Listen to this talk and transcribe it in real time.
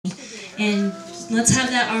And let's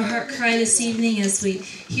have that our heart cry this evening as we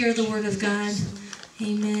hear the word of God.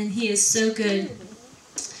 Amen. He is so good.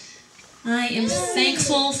 I am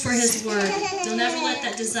thankful for his word. Don't ever let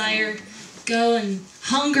that desire go, and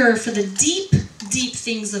hunger for the deep, deep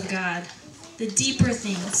things of God. The deeper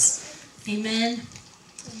things. Amen.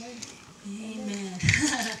 Amen.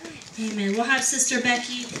 Amen. We'll have Sister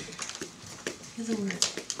Becky give the word.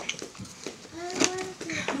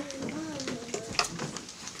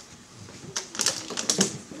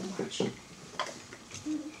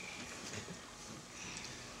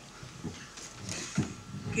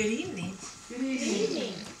 Good evening. Good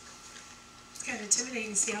evening. It's kind of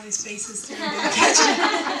intimidating to see all these faces.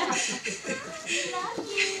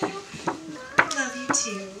 Love you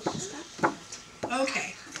too.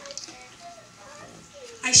 Okay.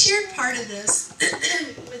 I shared part of this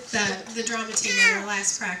with the drama team in our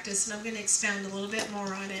last practice, and I'm going to expound a little bit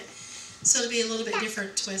more on it. So it'll be a little bit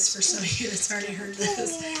different twist for some of you that's already heard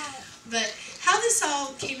this. But how this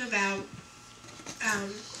all came about,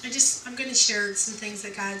 I'm going to share some things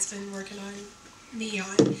that God's been working on me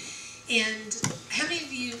on. And how many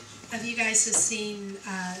of you guys have seen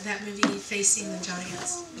that movie, Facing the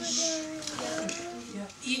Giants? Okay.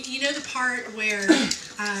 You know the part where the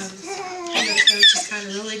coach is kind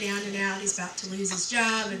of really down and out. He's about to lose his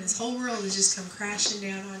job, and his whole world has just come crashing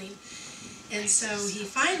down on him. And so he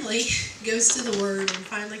finally goes to the Word and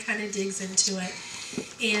finally kind of digs into it.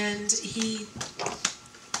 And he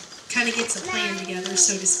kind of gets a plan together,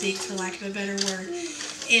 so to speak, for lack of a better word.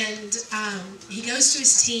 And he goes to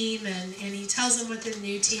his team, and he tells them what the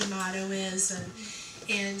new team motto is,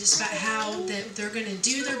 and just about how that they're going to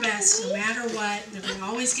do their best no matter what. They're going to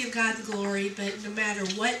always give God the glory, but no matter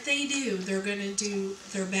what they do, they're going to do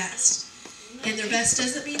their best. And their best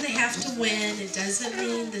doesn't mean they have to win. It doesn't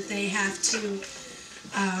mean that they have to,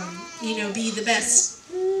 be the best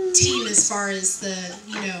team as far as the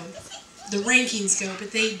rankings go,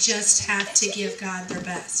 but they just have to give God their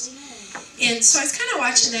best. And so I was kind of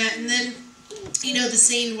watching that, and then, the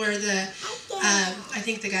scene where I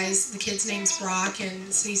think the kid's name's Brock,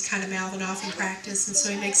 and so he's kind of mouthing off in practice, and so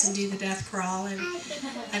he makes him do the death crawl, and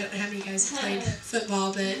I don't know how many of you guys have played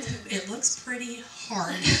football, but it looks pretty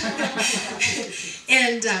hard.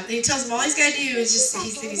 and he tells him all he's got to do is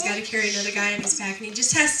he's got to carry another guy on his back, and he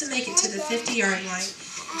just has to make it to the 50-yard line,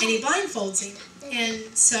 and he blindfolds him.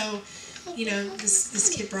 And so this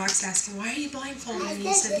kid Brock's asking, why are you blindfolded? And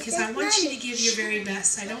he said, because I want you to give your very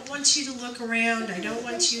best. I don't want you to look around. I don't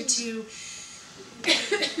want you to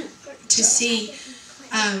see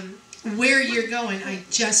where you're going. I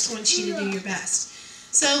just want you to do your best.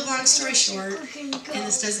 So long story short, and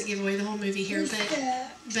this doesn't give away the whole movie here, but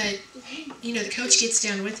the coach gets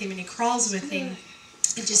down with him and he crawls with him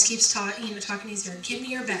and just keeps talking to his ear. Give me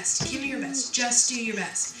your best. Give me your best. Just do your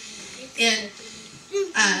best. And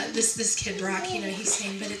this kid Brock, he's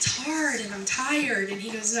saying, but it's hard and I'm tired, and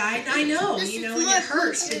he goes, I know, and it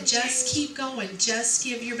hurts, but just keep going, just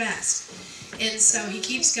give your best. And so he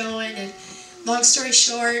keeps going, and long story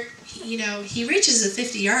short, he reaches the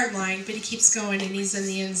 50-yard line, but he keeps going, and he's in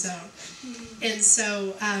the end zone. And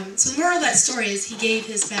so the moral of that story is he gave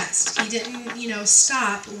his best. He didn't,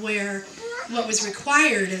 stop where what was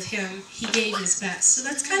required of him. He gave his best. So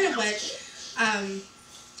that's kind of what.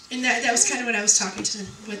 And that was kind of what I was talking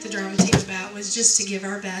with the drama team about, was just to give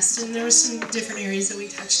our best. And there were some different areas that we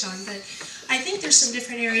touched on. But I think there's some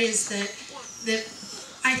different areas that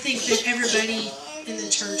I think that everybody in the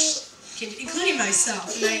church can, including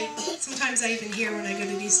myself. And sometimes I even hear when I go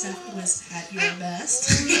to do stuff, was that your best?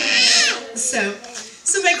 So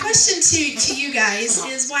my question to you guys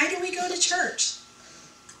is, why do we go to church?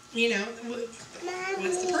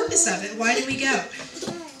 What's the purpose of it? Why do we go?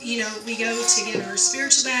 We go to get our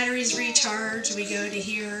spiritual batteries recharged. We go to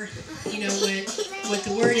hear, what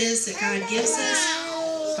the Word is that God gives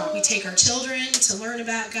us. We take our children to learn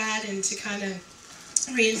about God and to kind of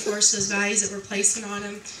reinforce those values that we're placing on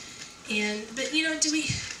them. But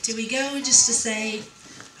do we go just to say,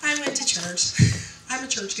 I went to church, I'm a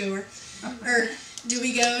churchgoer, or do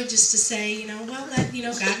we go just to say,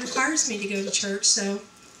 God requires me to go to church, so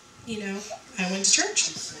I went to church.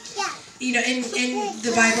 And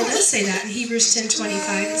the Bible does say that in Hebrews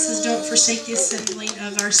 10:25. It says, don't forsake the assembling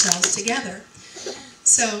of ourselves together.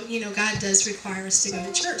 So, God does require us to go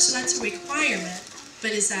to church. So that's a requirement,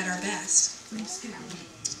 but is that our best?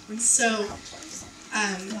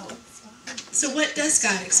 So what does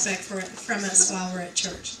God expect from us while we're at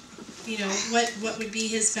church? What would be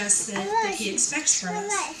his best that he expects from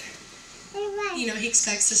us? He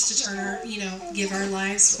expects us to turn give our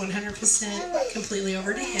lives 100% completely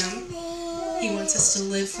over to him. He wants us to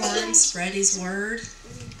live for him, spread his word.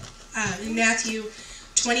 in Matthew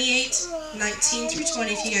 28, 19 through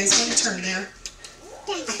 20, if you guys want to turn there.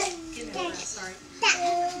 Sorry.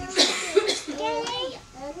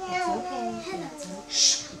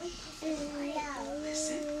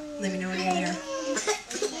 Let me know when you're there.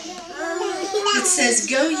 It says,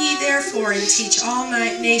 "Go ye therefore and teach all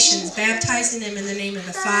nations, baptizing them in the name of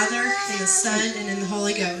the Father, and the Son, and in the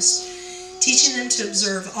Holy Ghost, teaching them to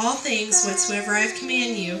observe all things whatsoever I have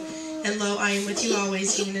commanded you, and lo, I am with you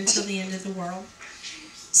always, even until the end of the world."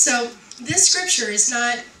 So this scripture is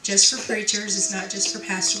not just for preachers. It's not just for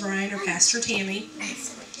Pastor Brian or Pastor Tammy,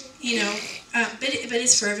 but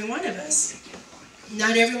it's for every one of us.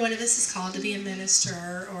 Not every one of us is called to be a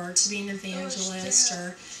minister or to be an evangelist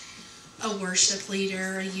or a worship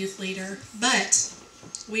leader, a youth leader, but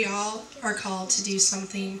we all are called to do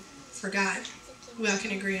something for God. We all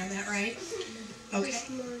can agree on that, right? Okay.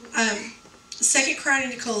 2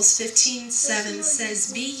 Chronicles 15:7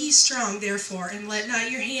 says, "Be ye strong, therefore, and let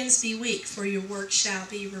not your hands be weak, for your work shall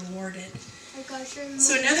be rewarded."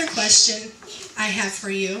 So another question I have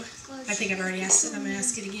for you, I think I've already asked it, I'm going to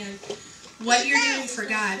ask it again. What you're doing for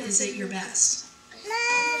God, is it your best?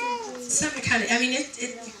 Something kind of,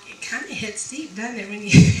 it kind of hits deep, doesn't it, when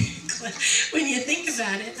you think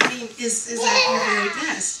about it? Is that your very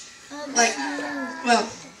best?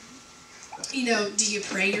 Do you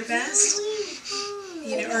pray your best?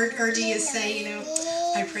 Or do you say,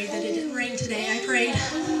 I prayed that it didn't rain today. I prayed.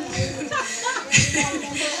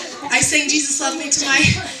 I sang "Jesus Loved Me"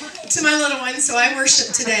 to my little one, so I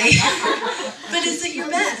worship today. But is it your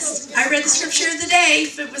best? I read the scripture of the day,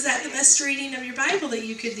 but was that the best reading of your Bible that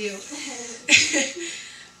you could do?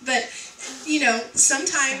 But,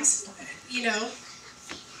 sometimes,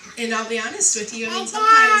 and I'll be honest with you,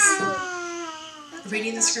 sometimes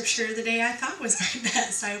reading the scripture of the day I thought was my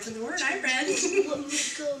best. I opened the Word, I read,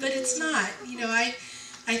 but it's not.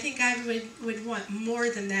 I think God would want more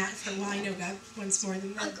than that I know God wants more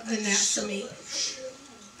than that for me.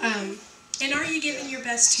 And are you giving your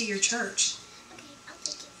best to your church?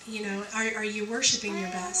 Are you worshiping your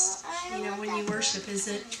best? When you worship, is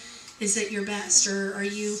it your best, or are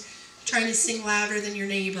you trying to sing louder than your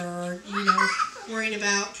neighbor, or worrying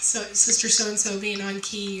about Sister so-and-so being on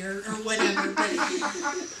key or whatever, but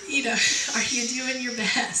are you doing your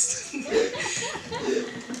best?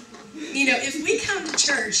 If we come to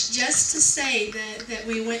church just to say that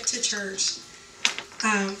we went to church,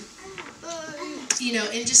 and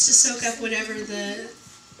just to soak up whatever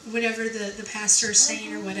the pastor is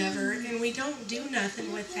saying or whatever, and we don't do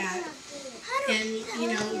nothing with that, and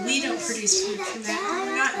we don't produce fruit from that,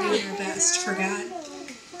 we're not doing our best for God.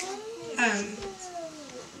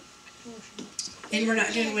 And we're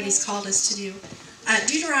not doing what He's called us to do.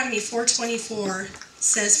 Deuteronomy 4:24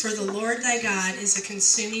 says, "For the Lord thy God is a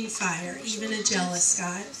consuming fire, even a jealous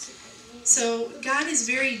God." So God is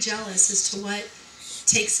very jealous as to what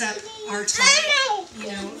takes up our time.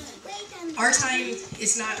 Our time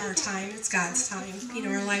is not our time, it's God's time.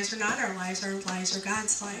 Our lives are not our lives are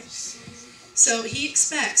God's lives. So He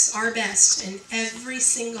expects our best in every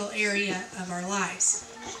single area of our lives.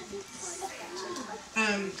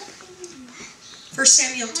 1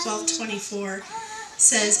 Samuel 12:24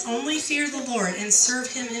 says, "Only fear the Lord and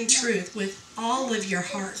serve Him in truth with all of your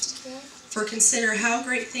heart, for consider how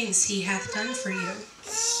great things He hath done for you."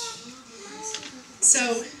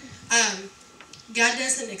 So, God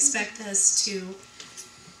doesn't expect us to,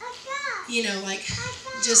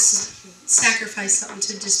 just sacrifice something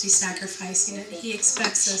to just be sacrificing it. He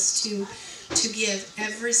expects us to give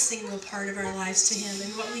every single part of our lives to Him,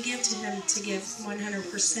 and what we give to Him to give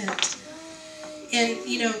 100%. And,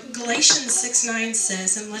 Galatians 6:9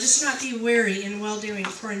 says, "And let us not be weary in well-doing,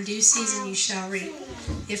 for in due season you shall reap,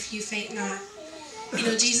 if you faint not."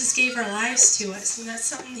 Jesus gave our lives to us, and that's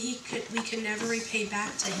something we could never repay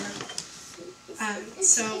back to Him.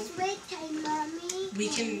 So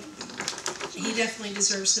He definitely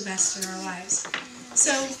deserves the best in our lives.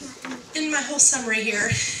 So in my whole summary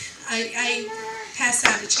here, I pass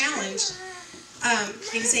out a challenge.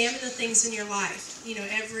 Examine the things in your life.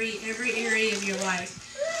 Every area of your life.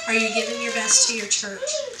 Are you giving your best to your church?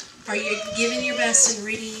 Are you giving your best in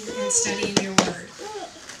reading and studying your Word?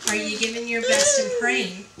 Are you giving your best in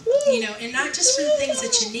praying? And not just for the things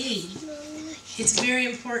that you need. It's very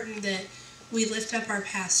important that we lift up our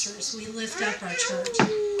pastors. We lift up our church.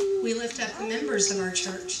 We lift up the members of our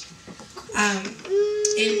church.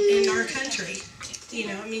 In our country.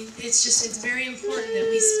 It's very important that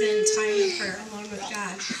we spend time in prayer alone with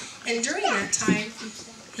God. And during that time,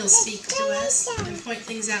 He'll speak to us and point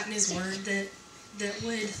things out in His Word that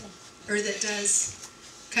does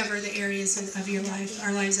cover the areas of your life,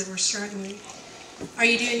 our lives that we're struggling. Are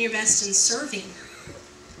you doing your best in serving?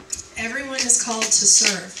 Everyone is called to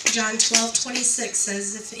serve. John 12:26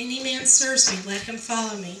 says, "If any man serves me, let him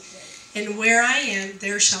follow me. And where I am,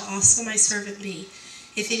 there shall also my servant be.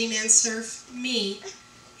 If any man serve me,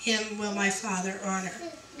 him will my Father honor."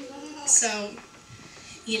 So,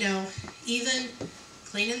 even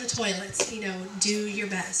cleaning the toilets, do your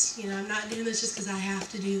best. I'm not doing this just because I have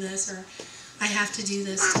to do this or I have to do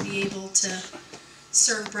this to be able to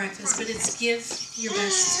serve breakfast, but it's give your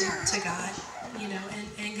best to God,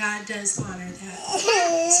 and God does honor that.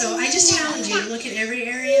 So I just challenge you to look at every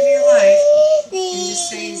area of your life and just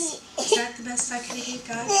say, is that the best I could give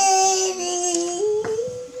God?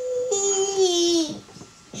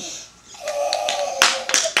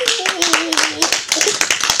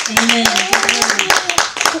 Amen.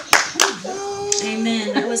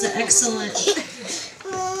 Amen. That was an excellent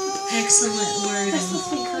word.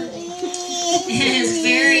 It is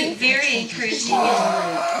very, very encouraging.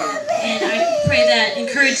 And I pray that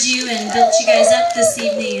encouraged you and built you guys up this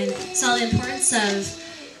evening and saw the importance of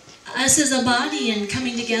us as a body and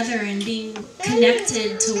coming together and being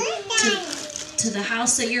connected to the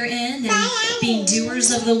house that you're in and being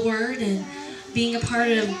doers of the word and being a part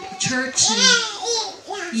of church. And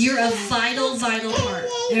you're a vital, vital part.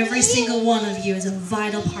 Every single one of you is a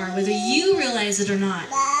vital part, whether you realize it or not.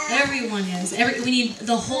 Everyone is. We need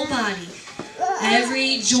the whole body.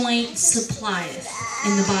 Every joint supplieth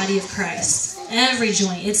in the body of Christ. Every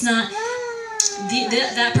joint. It's not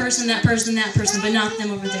that person, but not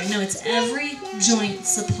them over there. No, it's every joint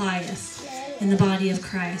supplieth in the body of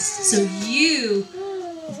Christ. So you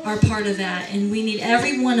are part of that, and we need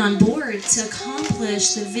everyone on board to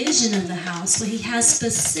accomplish the vision of the house, what He has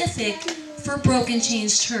specific for Broken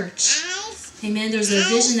Chains Church. Amen. There's a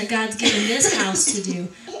vision that God's given this house to do.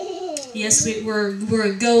 Yes, we're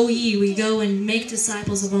a go ye. We go and make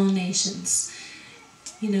disciples of all nations.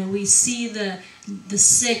 We see the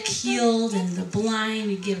sick healed and the blind.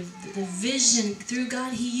 We give the vision through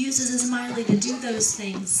God. He uses us mightily to do those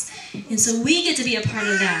things. And so we get to be a part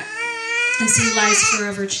of that and see lives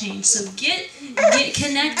forever changed. So get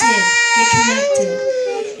connected. Get connected.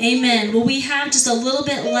 Amen. Well, we have just a little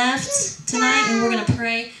bit left tonight, and we're going to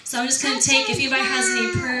pray. So I'm just going to take, if anybody has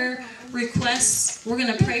any prayer requests, we're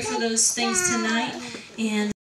going to pray for those things tonight. And